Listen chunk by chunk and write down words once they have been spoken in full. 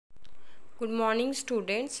Good morning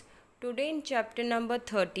students. Today in chapter number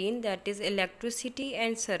 13, that is electricity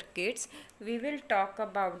and circuits, we will talk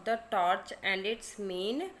about the torch and its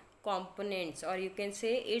main components, or you can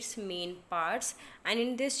say its main parts. And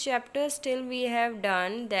in this chapter still we have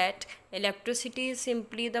done that electricity is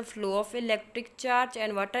simply the flow of electric charge.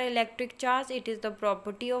 And what are electric charge? It is the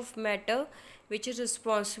property of matter which is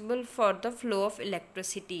responsible for the flow of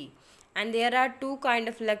electricity. And there are two kind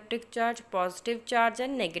of electric charge, positive charge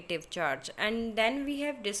and negative charge. And then we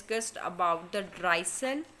have discussed about the dry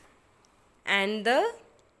cell and the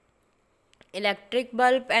electric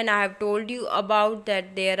bulb, and I have told you about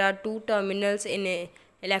that there are two terminals in a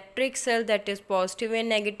electric cell, that is positive and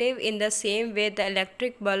negative. In the same way, the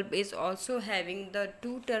electric bulb is also having the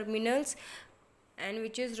two terminals, and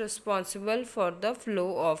which is responsible for the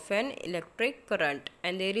flow of an electric current.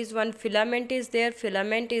 And there is one filament is there.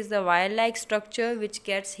 Filament is the wire like structure which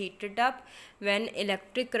gets heated up when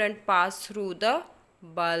electric current passes through the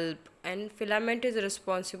bulb, and filament is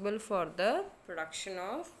responsible for the production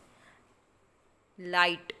of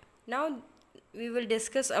light. Now we will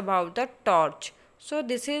discuss about the torch. So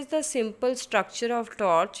this is the simple structure of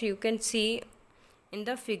torch. You can see in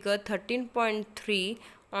the figure 13.3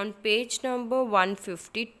 on page number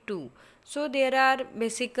 152. So there are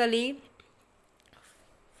basically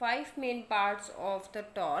 5 main parts of the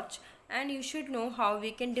torch, and you should know how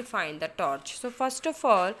we can define the torch. So first of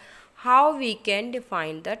all, how we can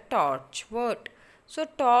define the torch word. So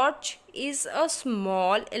torch is a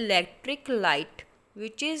small electric light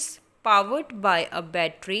which is powered by a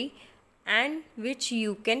battery and which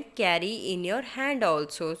you can carry in your hand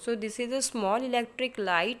also. So this is a small electric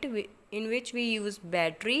light in which we use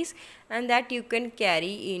batteries and that you can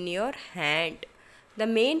carry in your hand. The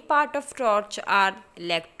main part of torch are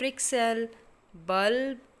electric cell,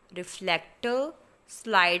 bulb, reflector,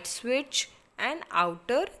 slide switch and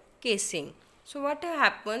outer casing. So what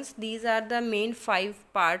happens, these are the main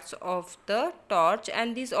 5 parts of the torch,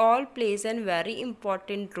 and these all plays a very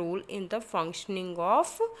important role in the functioning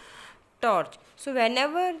of torch. So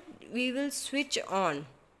whenever we will switch on,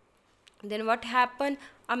 then what happen,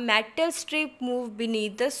 a metal strip move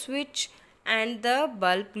beneath the switch and the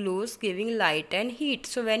bulb glows giving light and heat.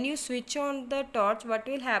 So when you switch on the torch, what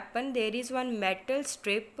will happen, there is one metal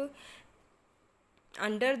strip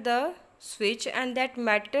under the switch and that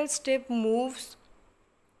metal strip moves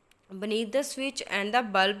beneath the switch and the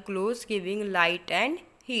bulb glows giving light and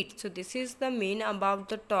heat. So this is the main about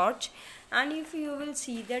the torch. And if you will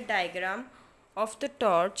see the diagram of the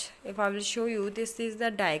torch, if I will show you, this is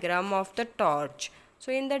the diagram of the torch.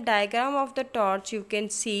 So in the diagram of the torch you can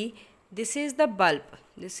see this is the bulb,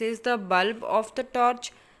 this is the bulb of the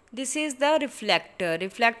torch, this is the reflector.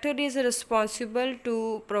 Reflector is responsible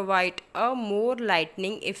to provide a more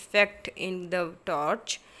lightning effect in the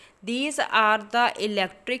torch. These are the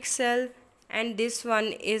electric cell, and this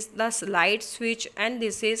one is the slide switch, and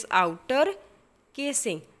this is outer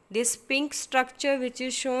casing. This pink structure which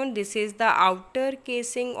is shown, this is the outer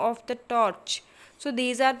casing of the torch. So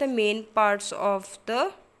these are the main parts of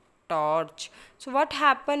the torch. So what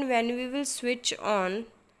happen when we will switch on,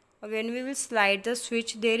 when we will slide the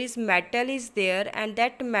switch, there is metal is there and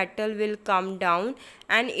that metal will come down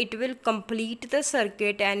and it will complete the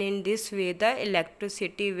circuit, and in this way the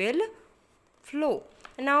electricity will flow.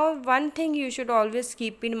 Now one thing you should always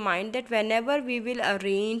keep in mind, that whenever we will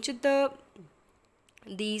arrange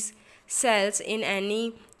these cells in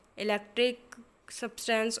any electric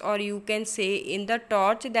substance, or you can say in the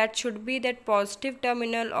torch, that should be that positive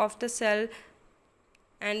terminal of the cell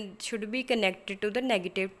and should be connected to the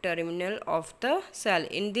negative terminal of the cell.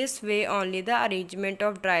 In this way only the arrangement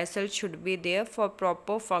of dry cell should be there for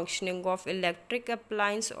proper functioning of electric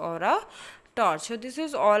appliance or a torch. So this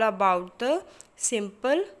is all about the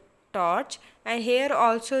simple torch. And here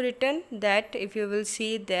also written that if you will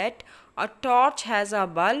see that a torch has a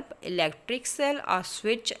bulb, electric cell, a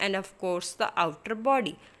switch and of course the outer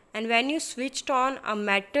body. And when you switched on, a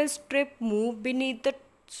metal strip move beneath the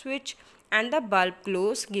switch and the bulb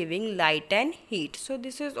glows giving light and heat. So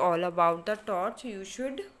this is all about the torch you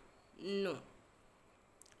should know.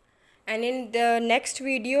 And in the next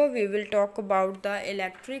video we will talk about the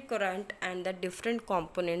electric current and the different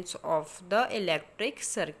components of the electric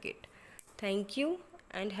circuit. Thank you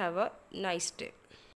and have a nice day.